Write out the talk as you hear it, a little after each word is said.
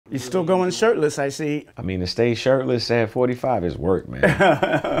You're still going shirtless, I see. I mean, to stay shirtless at 45 is work, man.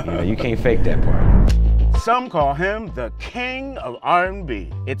 You know, you can't fake that part. Some call him the King of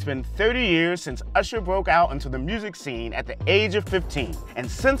R&B. It's been 30 years since Usher broke out into the music scene at the age of 15. And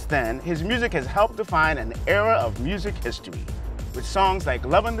since then, his music has helped define an era of music history. With songs like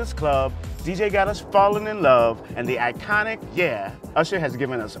Lovin' This Club, DJ Got Us Fallin' in Love, and the iconic Yeah, Usher has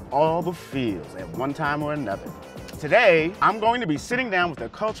given us all the feels at one time or another. Today, I'm going to be sitting down with a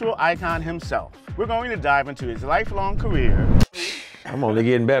cultural icon himself. We're going to dive into his lifelong career. I'm only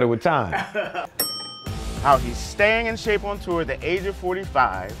getting better with time. How he's staying in shape on tour at the age of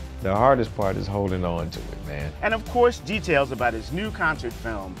 45. The hardest part is holding on to it, man. And of course, details about his new concert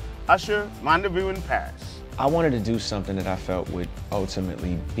film, Usher, Rendezvous in Paris. I wanted to do something that I felt would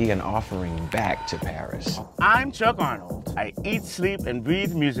ultimately be an offering back to Paris. I'm Chuck Arnold. I eat, sleep, and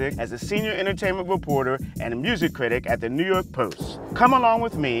breathe music as a senior entertainment reporter and a music critic at the New York Post. Come along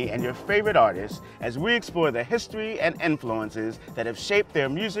with me and your favorite artists as we explore the history and influences that have shaped their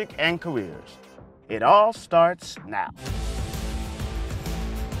music and careers. It all starts now.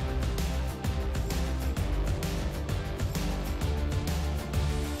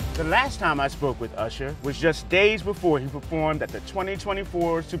 The last time I spoke with Usher was just days before he performed at the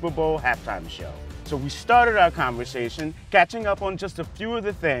 2024 Super Bowl halftime show. So we started our conversation catching up on just a few of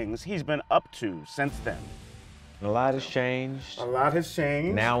the things he's been up to since then. A lot has changed. A lot has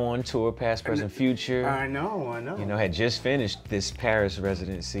changed. Now on tour, past, present, future. I know. You know, had just finished this Paris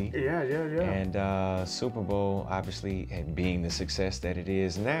residency. Yeah. And Super Bowl, obviously, and being the success that it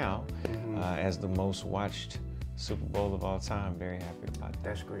is now, as the most watched Super Bowl of all time. Very happy about that.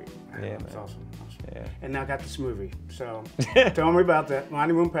 That's great. Yeah, That's man. awesome. Yeah. And now I got this movie. So tell me about that.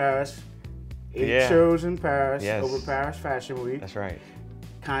 Rendezvous in Paris. 8 shows in Paris over Paris Fashion Week. That's right.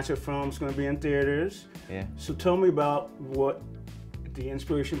 Concert film's going to be in theaters. Yeah. So tell me about what the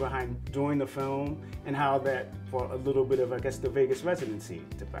inspiration behind doing the film and how that brought a little bit of, I guess, the Vegas residency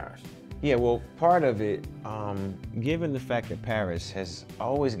to Paris. Yeah, well, part of it, given the fact that Paris has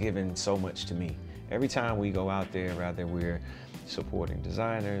always given so much to me. Every time we go out there, rather we're supporting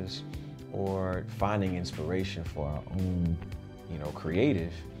designers or finding inspiration for our own, you know,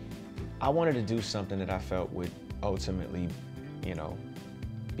 creative, I wanted to do something that I felt would ultimately, you know,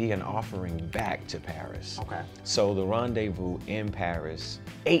 be an offering back to Paris. Okay. So the Rendezvous in Paris,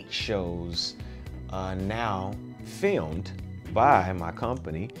 8 shows now filmed by my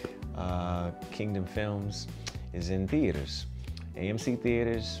company, Kingdom Films, is in theaters. AMC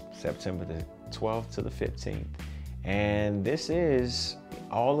theaters, September the 12th to the 15th. And this is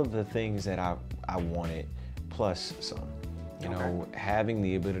all of the things that I wanted, plus some. You know, having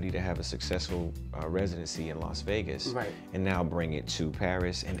the ability to have a successful residency in Las Vegas, and now bring it to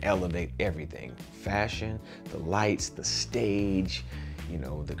Paris and elevate everything. Fashion, the lights, the stage, you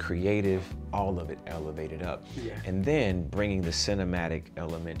know, the creative, all of it elevated up. And then bringing the cinematic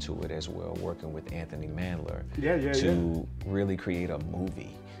element to it as well, working with Anthony Mandler to really create a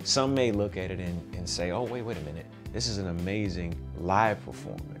movie. Some may look at it and say, oh, wait a minute, this is an amazing live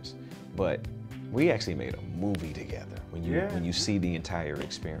performance. But we actually made a movie together when you see the entire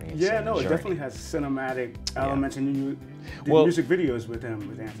experience. Yeah, no, it definitely has cinematic elements, and you did music videos with him,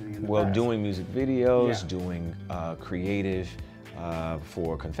 with Anthony in the past. Doing music videos, doing creative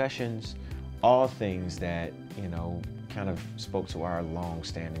for Confessions, all things that, you know, kind of spoke to our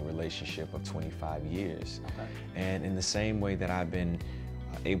long-standing relationship of 25 years. And in the same way that I've been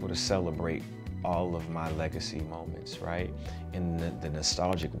able to celebrate all of my legacy moments, right? In the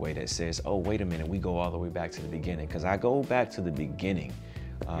nostalgic way that says, oh, wait a minute, we go all the way back to the beginning. Because I go back to the beginning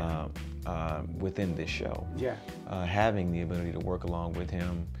within this show. Having the ability to work along with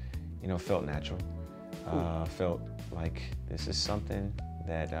him, you know, felt natural. Felt like this is something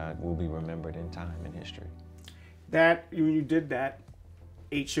that will be remembered in time in history. That, when you did that,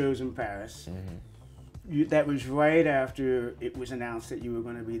 8 shows in Paris, that was right after it was announced that you were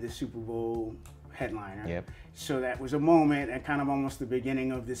going to be the Super Bowl headliner. So that was a moment, and kind of almost the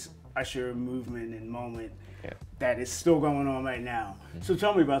beginning of this Usher movement and moment that is still going on right now. So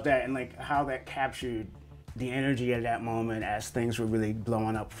tell me about that and like how that captured the energy at that moment as things were really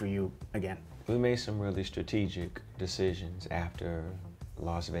blowing up for you again. We made some really strategic decisions after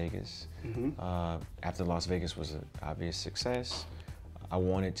Las Vegas. After Las Vegas was an obvious success, I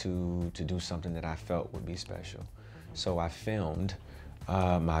wanted to do something that I felt would be special. So I filmed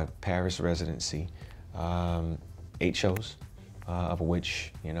my Paris residency, 8 shows, of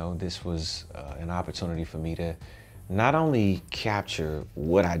which, you know, this was an opportunity for me to not only capture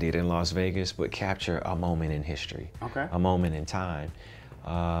what I did in Las Vegas, but capture a moment in history, a moment in time.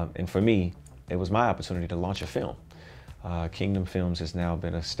 And for me, it was my opportunity to launch a film. Kingdom Films has now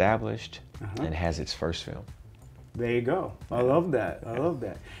been established and has its first film. There you go. I love that. I love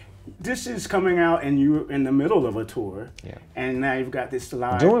that. This is coming out and you're in the middle of a tour. Yeah. And now you've got this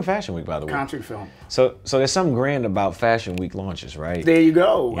live Doing Fashion Week, by the way. concert film. So there's something grand about Fashion Week launches, right? There you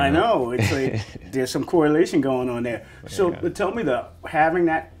go. You I know. know. It's like there's some correlation going on there. So but tell me having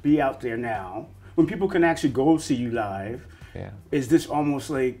that be out there now, when people can actually go see you live, is this almost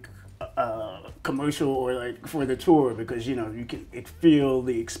like a commercial or like for the tour, because you know you can feel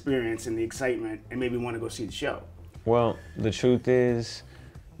the experience and the excitement and maybe want to go see the show? Well, the truth is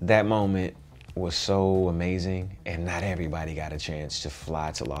that moment was so amazing, and not everybody got a chance to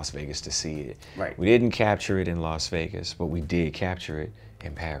fly to Las Vegas to see it. Right. We didn't capture it in Las Vegas, but we did capture it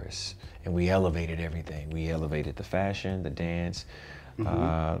in Paris, and we elevated everything. We elevated the fashion, the dance,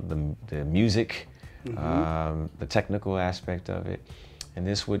 the music, the technical aspect of it. And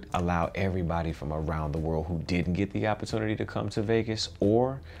this would allow everybody from around the world who didn't get the opportunity to come to Vegas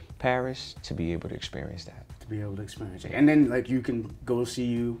or Paris to be able to experience that. To be able to experience it. And then like you can go see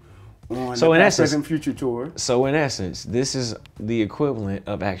you on So the in Past, essence, Present, Future tour. So in essence, this is the equivalent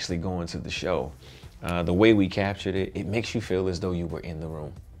of actually going to the show. The way we captured it, it makes you feel as though you were in the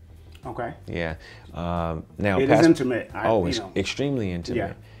room. Okay. Yeah. Now it is intimate. It's extremely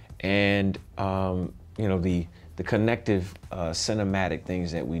intimate. Yeah. And you know, the connective cinematic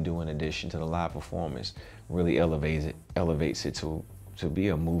things that we do in addition to the live performance really elevates it to be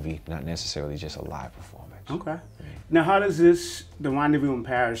a movie, not necessarily just a live performance. Okay. Now, how does the Rendezvous in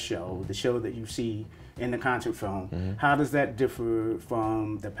Paris show, the show that you see in the concert film, how does that differ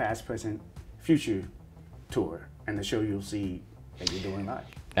from the Past, Present, Future tour and the show you'll see that you're doing live?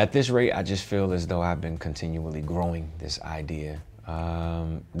 At this rate, I just feel as though I've been continually growing this idea.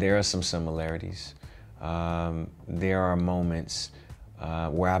 There are some similarities. There are moments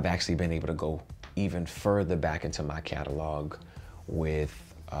where I've actually been able to go even further back into my catalog with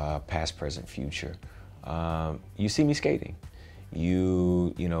Past, Present, Future. You see me skating.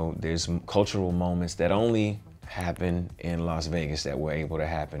 You know, there's cultural moments that only happen in Las Vegas that were able to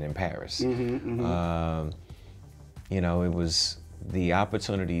happen in Paris. You know, it was the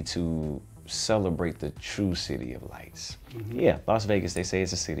opportunity to celebrate the true City of Lights. Yeah, Las Vegas, they say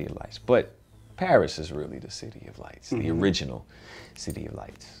it's a City of Lights, but Paris is really the City of Lights, the original City of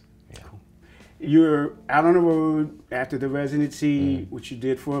Lights. Yeah. You're out on the road after the residency, which you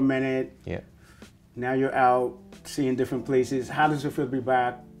did for a minute. Yeah. Now you're out seeing different places. How does it feel to be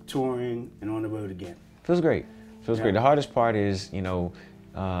back touring and on the road again? Feels great. Feels great. The hardest part is, you know,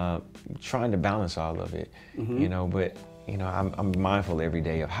 trying to balance all of it. You know, but you know, I'm mindful every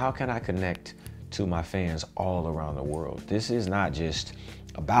day of how can I connect to my fans all around the world. This is not just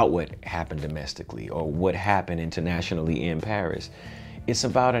about what happened domestically or what happened internationally in Paris. It's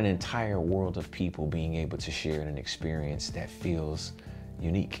about an entire world of people being able to share an experience that feels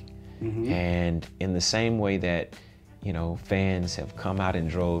unique. And in the same way that, you know, fans have come out in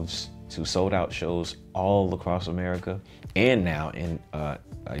droves to sold out shows all across America and now in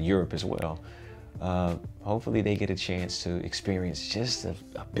Europe as well, hopefully they get a chance to experience just a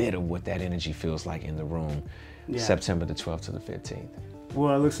bit of what that energy feels like in the room, September the 12th to the 15th.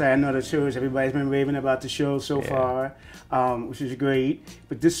 Well, it looks like I know the shows. Everybody's been raving about the show so far, which is great.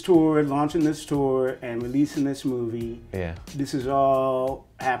 But this tour, launching this tour and releasing this movie, this is all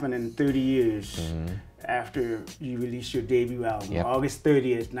happening 30 years after you released your debut album, August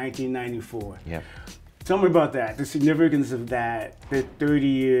 30th, 1994. Tell me about that, the significance of that, the 30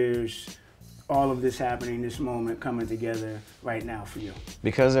 years, all of this happening, this moment coming together right now for you.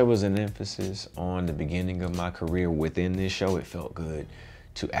 Because there was an emphasis on the beginning of my career within this show, it felt good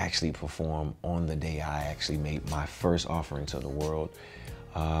to actually perform on the day I actually made my first offering to the world.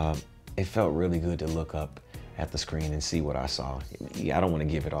 It felt really good to look up at the screen and see what I saw. I don't want to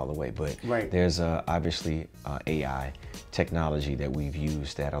give it all away, but there's obviously AI technology that we've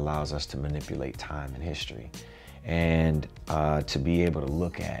used that allows us to manipulate time and history. And to be able to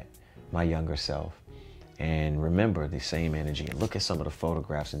look at my younger self and remember the same energy and look at some of the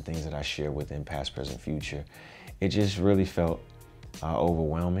photographs and things that I share within Past, Present, Future, it just really felt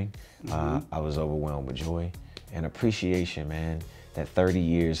overwhelming. I was overwhelmed with joy and appreciation, man, that 30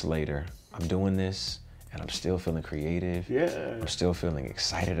 years later, I'm doing this and I'm still feeling creative. I'm still feeling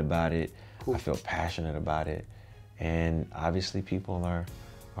excited about it. I feel passionate about it. And obviously people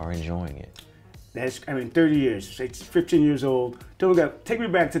are enjoying it. That's, I mean, 30 years, it's 15 years old. Take me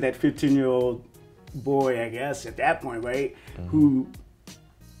back to that 15-year-old boy, I guess, at that point, right? Who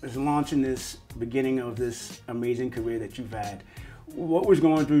is launching this beginning of this amazing career that you've had. What was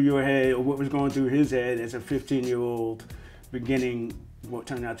going through your head, or what was going through his head as a 15-year-old beginning what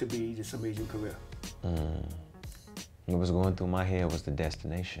turned out to be this amazing career? what was going through my head was the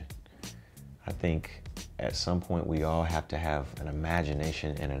destination. I think at some point we all have to have an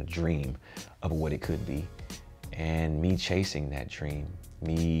imagination and a dream of what it could be. And me chasing that dream,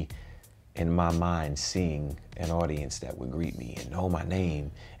 me in my mind seeing an audience that would greet me and know my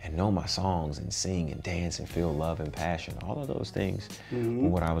name and know my songs and sing and dance and feel love and passion, all of those things were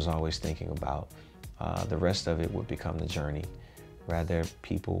what I was always thinking about. The rest of it would become the journey. Rather,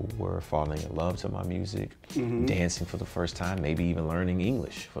 people were falling in love to my music, dancing for the first time, maybe even learning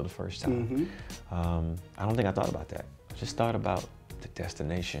English for the first time. I don't think I thought about that. I just thought about the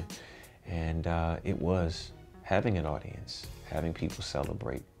destination. And it was having an audience, having people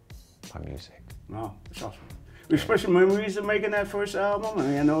celebrate my music. Wow, that's awesome. Your special memories of making that first album? I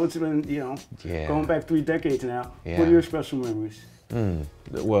mean, I know it's been, going back 3 decades now. Yeah. What are your special memories?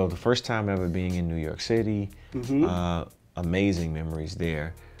 Well, the first time ever being in New York City, amazing memories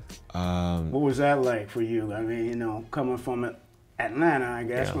there. What was that like for you? I mean, coming from Atlanta, I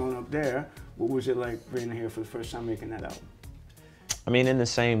guess, growing up there, what was it like being here for the first time making that album? I mean, in the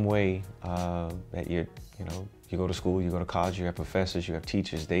same way that you go to school, you go to college, you have professors, you have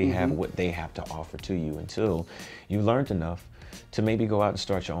teachers, they have what they have to offer to you until you learned enough to maybe go out and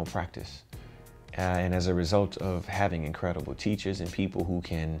start your own practice. And as a result of having incredible teachers and people who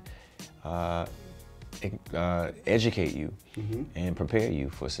can educate you and prepare you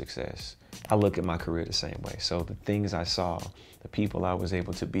for success, I look at my career the same way. So the things I saw, the people I was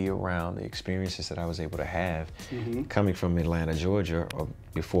able to be around, the experiences that I was able to have, coming from Atlanta, Georgia, or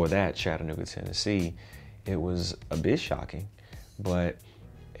before that, Chattanooga, Tennessee, it was a bit shocking, but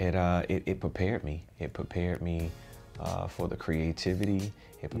it prepared me. It prepared me for the creativity.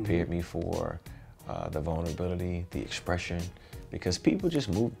 It prepared me for the vulnerability, the expression, because people just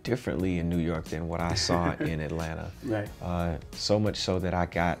move differently in New York than what I saw in Atlanta. Right. So much so that I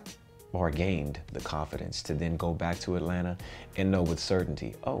got or gained the confidence to then go back to Atlanta and know with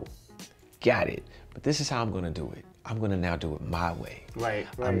certainty, oh, got it, but this is how I'm gonna do it. I'm gonna now do it my way. Right.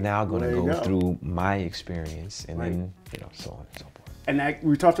 I'm now gonna go through my experience and then, so on and so forth. And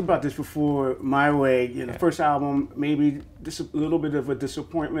we talked about this before, My Way, the first album, maybe just a little bit of a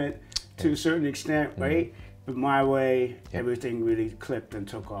disappointment to a certain extent, right? But My Way, everything really clicked and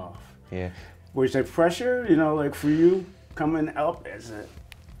took off. Yeah. Was there pressure, like for you coming up as a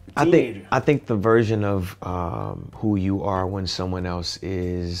teenager? I think the version of who you are when someone else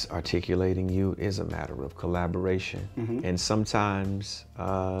is articulating you is a matter of collaboration. And sometimes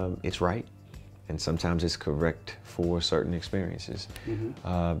it's right, and sometimes it's correct for certain experiences.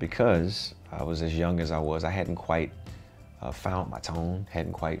 Because I was as young as I was, I hadn't quite found my tone,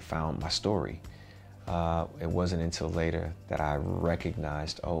 hadn't quite found my story. It wasn't until later that I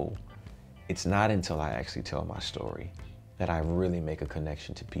recognized, oh, it's not until I actually tell my story that I really make a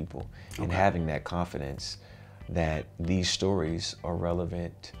connection to people. And having that confidence that these stories are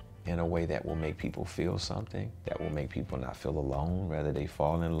relevant in a way that will make people feel something, that will make people not feel alone, whether they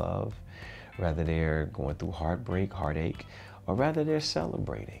fall in love, whether they're going through heartbreak, heartache, or rather they're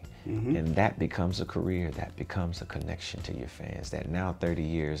celebrating. And that becomes a career, that becomes a connection to your fans that now 30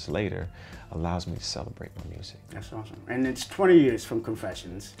 years later allows me to celebrate my music. That's awesome. And it's 20 years from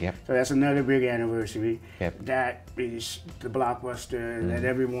Confessions. Yep. So that's another big anniversary. Yep. That is the blockbuster that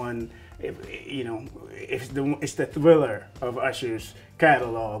everyone, it's the thriller of Usher's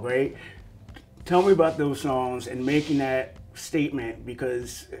catalog, right? Tell me about those songs and making that statement,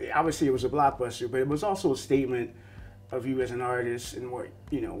 because obviously it was a blockbuster, but it was also a statement of you as an artist and what,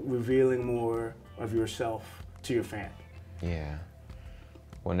 revealing more of yourself to your fan. Yeah.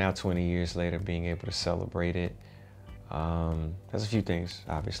 Well, now 20 years later, being able to celebrate it, there's a few things,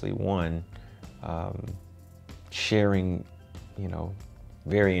 obviously. One, sharing,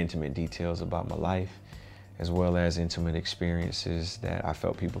 very intimate details about my life, as well as intimate experiences that I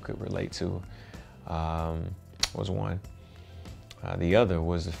felt people could relate to, was one. The other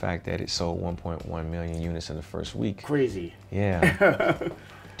was the fact that it sold 1.1 million units in the first week. Crazy. Yeah.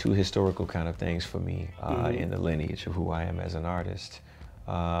 Two historical kind of things for me in the lineage of who I am as an artist.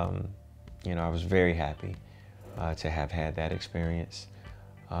 I was very happy to have had that experience,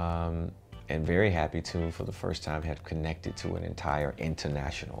 and very happy to, for the first time, have connected to an entire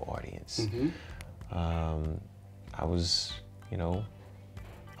international audience. I was,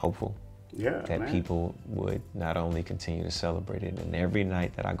 hopeful. That people would not only continue to celebrate it, and every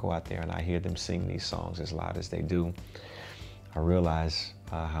night that I go out there and I hear them sing these songs as loud as they do, I realize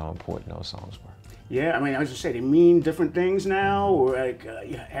how important those songs were. Yeah, I mean, I was just saying, they mean different things now, or like,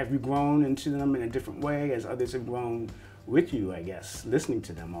 have you grown into them in a different way as others have grown with you, I guess, listening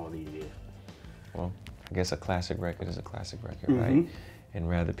to them all these years? Well, I guess a classic record is a classic record, right? and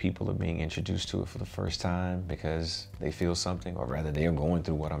rather people are being introduced to it for the first time because they feel something, or rather they're going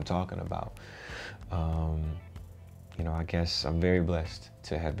through what I'm talking about. You know, I guess I'm very blessed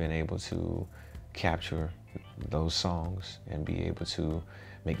to have been able to capture those songs and be able to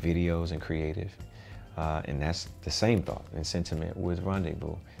make videos and creative. And that's the same thought and sentiment with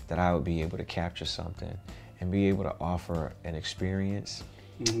Rendezvous, that I would be able to capture something and be able to offer an experience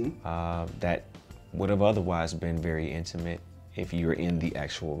that would have otherwise been very intimate if you're in the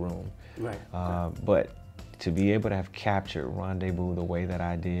actual room. Right. But to be able to have captured Rendezvous the way that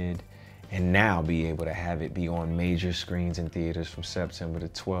I did, and now be able to have it be on major screens in theaters from September the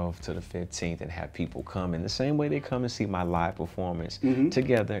 12th to the 15th, and have people come in the same way they come and see my live performance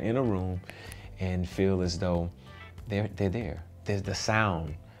together in a room and feel as though they're there. The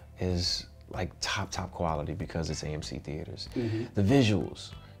sound is like top quality because it's AMC theaters. The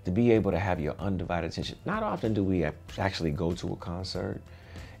visuals, to be able to have your undivided attention. Not often do we actually go to a concert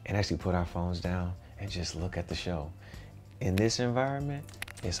and actually put our phones down and just look at the show. In this environment,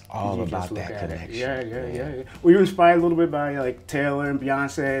 it's all about that connection. Yeah. Were you inspired a little bit by like Taylor and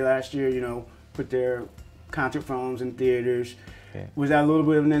Beyoncé last year, you know, put their concert films in theaters? Yeah. Was that a little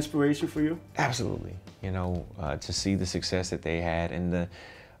bit of an inspiration for you? Absolutely. You know, to see the success that they had and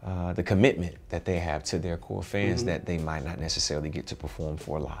the commitment that they have to their core fans that they might not necessarily get to perform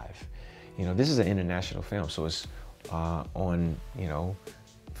for live. You know, this is an international film, so it's on, you know,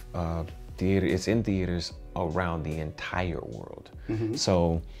 theater. It's in theaters around the entire world.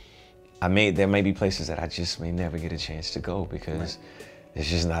 So there may be places that I just may never get a chance to go because there's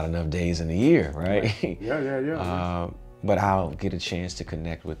just not enough days in the year, right? Yeah. But I'll get a chance to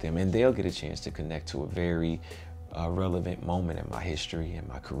connect with them, and they'll get a chance to connect to a very relevant moment in my history and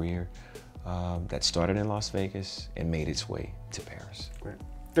my career that started in Las Vegas and made its way to Paris. Right.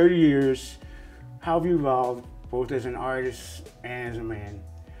 30 years, how have you evolved both as an artist and as a man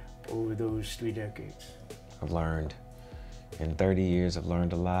over those 3 decades? I've learned. In 30 years, I've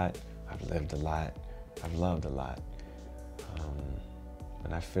learned a lot. I've lived a lot. I've loved a lot.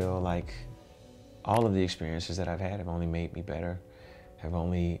 And I feel like all of the experiences that I've had have only made me better, have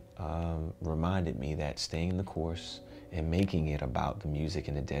only reminded me that staying the course and making it about the music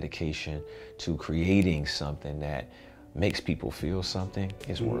and the dedication to creating something that makes people feel something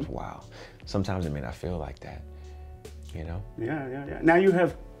is worthwhile. Sometimes it may not feel like that, you know? Yeah. Now you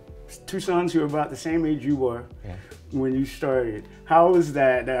have 2 sons who are about the same age you were when you started. How is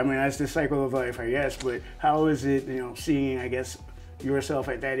that? I mean, that's the cycle of life, I guess, but how is it, you know, seeing, I guess, yourself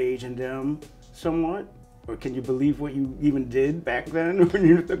at that age and them somewhat? Or can you believe what you even did back then when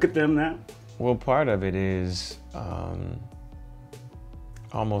you look at them now? Well, part of it is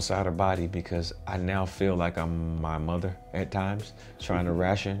almost out of body, because I now feel like I'm my mother at times, trying to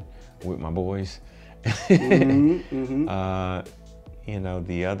ration with my boys. You know,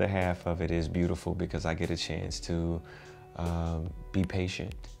 the other half of it is beautiful because I get a chance to be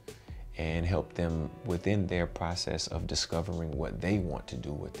patient and help them within their process of discovering what they want to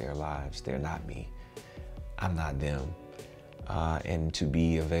do with their lives. They're not me. I'm not them. And to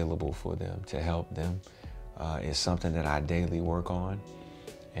be available for them, to help them, is something that I daily work on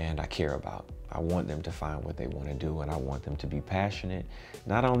and I care about. I want them to find what they want to do, and I want them to be passionate,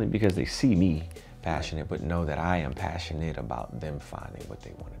 not only because they see me passionate, but know that I am passionate about them finding what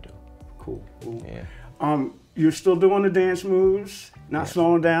they want to do. Cool. Yeah. You're still doing the dance moves, not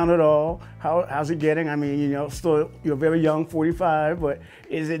slowing down at all. How's it getting? I mean, you know, still, you're very young, 45, but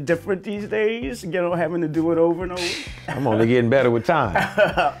is it different these days, you know, having to do it over and over? I'm only getting better with time.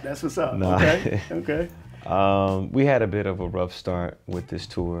 That's what's up. No. Okay. We had a bit of a rough start with this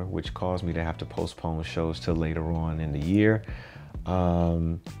tour, which caused me to have to postpone shows till later on in the year.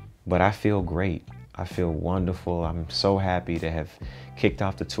 But I feel great. I feel wonderful. I'm so happy to have kicked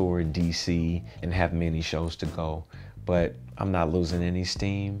off the tour in DC and have many shows to go. But I'm not losing any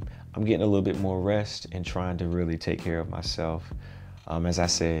steam. I'm getting a little bit more rest and trying to really take care of myself. As I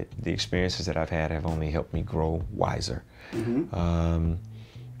said, the experiences that I've had have only helped me grow wiser. And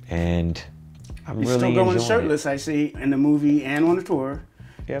I'm really still going enjoying shirtless, it. I see, in the movie and on the tour.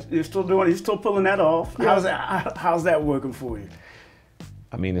 Yep. You're still pulling that off. Yeah. How's that working for you?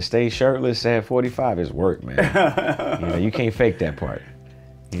 I mean, to stay shirtless at 45 is work, man. You know, you can't fake that part.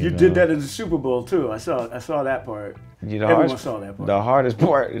 You did that in the Super Bowl too. I saw that part. Everyone saw that part. The hardest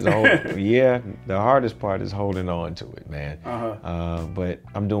part is the hardest part is holding on to it, man. But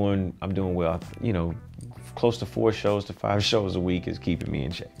I'm doing well. You know, close to 4 shows to 5 shows a week is keeping me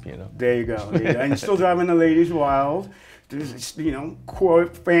in shape. You know. There you go. And you're still driving the ladies wild. There's, you know, core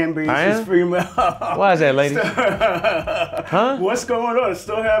fan base is female. Why is that, lady? Huh? What's going on?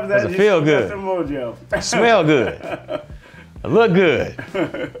 Still have that. Does it feel good? Mojo. Smell good. look good,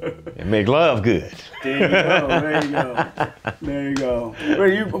 and make love good. There you go. There you go. There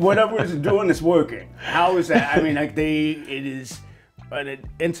you go. But whatever is doing is working. How is that? I mean, like it is an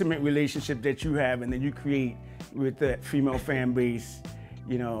intimate relationship that you have, and then you create with that female fan base,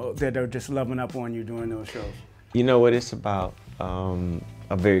 you know, that are just loving up on you during those shows. You know what? It's about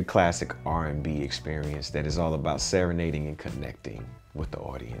a very classic R&B experience that is all about serenading and connecting with the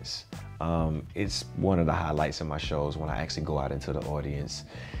audience. It's one of the highlights of my shows when I actually go out into the audience.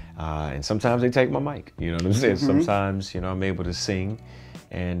 And sometimes they take my mic, you know what I'm saying? Sometimes, you know, I'm able to sing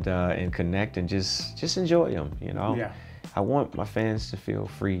and connect and just enjoy them, you know? Yeah. I want my fans to feel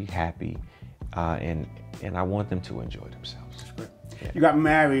free, happy, and I want them to enjoy themselves. Yeah. You got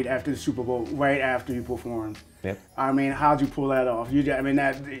married after the Super Bowl, right after you performed. Yep. I mean, how'd you pull that off? You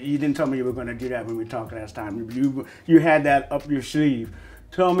didn't tell me you were going to do that when we talked last time. You had that up your sleeve.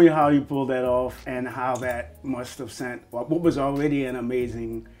 Tell me how you pulled that off and how that must have sent what was already an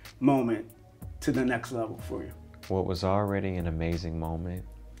amazing moment to the next level for you. What was already an amazing moment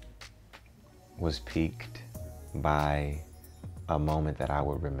was peaked by a moment that I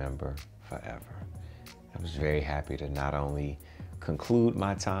would remember forever. I was very happy to not only conclude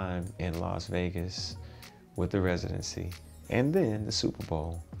my time in Las Vegas with the residency and then the Super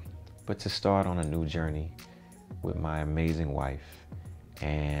Bowl, but to start on a new journey with my amazing wife.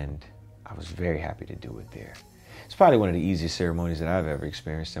 And I was very happy to do it there. It's probably one of the easiest ceremonies that I've ever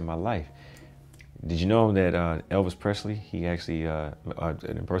experienced in my life. Did you know that Elvis Presley, he actually, an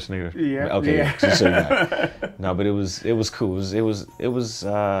impersonator? Yeah. Okay, yeah. So yeah. No, but it was cool. It was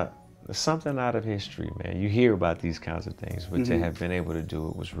something out of history, man. You hear about these kinds of things, but to have been able to do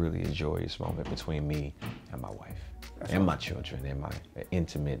it was really a joyous moment between me and my wife. That's and my children and my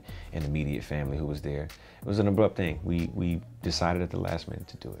intimate and immediate family who was there. It was an abrupt thing. We decided at the last minute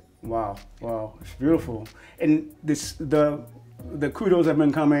to do it. Wow, wow, it's beautiful. And the kudos have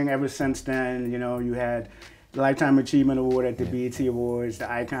been coming ever since then. You know, you had the Lifetime Achievement Award at the BET Awards,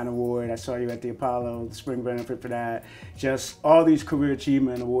 the Icon Award. I saw you at the Apollo, the spring benefit for that. Just all these career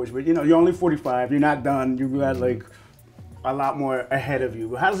achievement awards. But you know, you're only 45. You're not done. You got like a lot more ahead of you.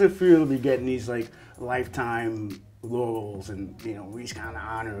 But how does it feel to be getting these like lifetime laurels and, you know, these kind of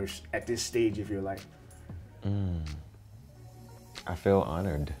honors at this stage of your life? I feel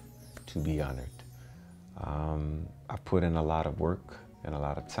honored to be honored. I put in a lot of work and a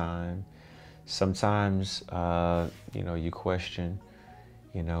lot of time. Sometimes, you know, you question,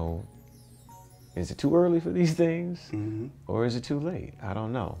 you know, is it too early for these things or is it too late? I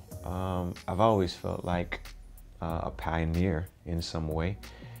don't know. I've always felt like a pioneer in some way.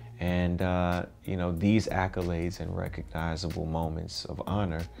 And, you know, these accolades and recognizable moments of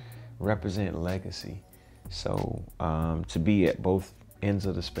honor represent legacy. So to be at both ends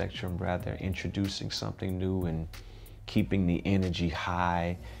of the spectrum, rather introducing something new and keeping the energy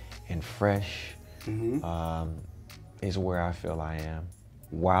high and fresh is where I feel I am,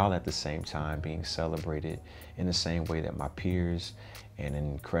 while at the same time being celebrated in the same way that my peers and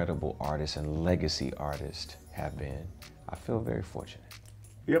incredible artists and legacy artists have been. I feel very fortunate.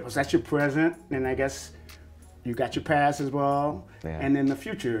 Yep, so that's your present, and I guess you got your past as well, and then the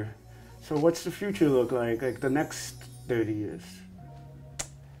future. So what's the future look like the next 30 years?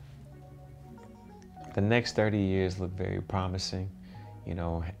 The next 30 years look very promising. You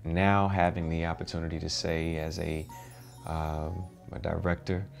know, now having the opportunity to say as a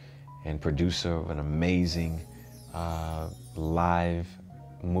director and producer of an amazing live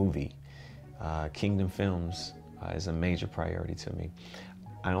movie, Kingdom Films is a major priority to me.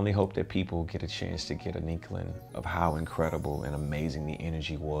 I only hope that people get a chance to get an inkling of how incredible and amazing the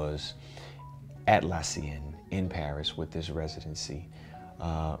energy was at La Sienne in Paris with this residency.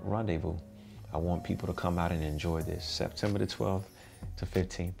 Rendezvous. I want people to come out and enjoy this. September the 12th to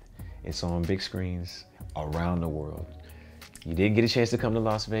 15th. It's on big screens around the world. You didn't get a chance to come to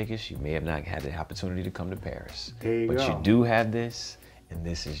Las Vegas. You may have not had the opportunity to come to Paris. There you go. But you do have this, and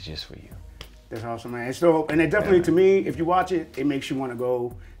this is just for you. That's awesome, man. So, and it definitely, to me, if you watch it, it makes you want to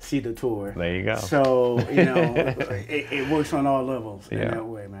go see the tour. There you go. So, you know, it works on all levels in that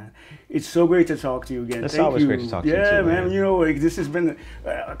way, man. It's so great to talk to you again. It's Thank always you. great to talk to you, Yeah, too, man. You know, this has been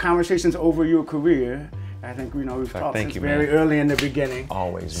conversations over your career. I think, you know, we've talked since very early in the beginning.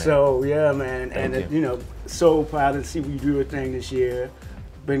 Always, man. So, yeah, man. Thank you know, so proud to see you do your thing this year.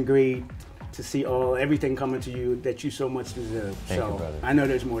 Been great to see everything coming to you that you so much deserve. Thank you, brother. I know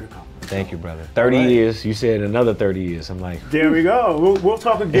there's more to come. Thank you, brother. 30 years, you said another 30 years. I'm like, there we go. We'll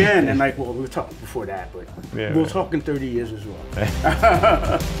talk again. And we'll talk before that, but we'll man. talk in 30 years as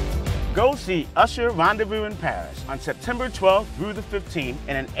well. Go see Usher Rendezvous in Paris on September 12th through the 15th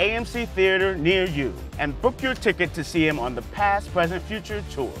in an AMC theater near you, and book your ticket to see him on the Past, Present, Future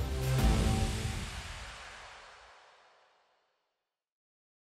tour.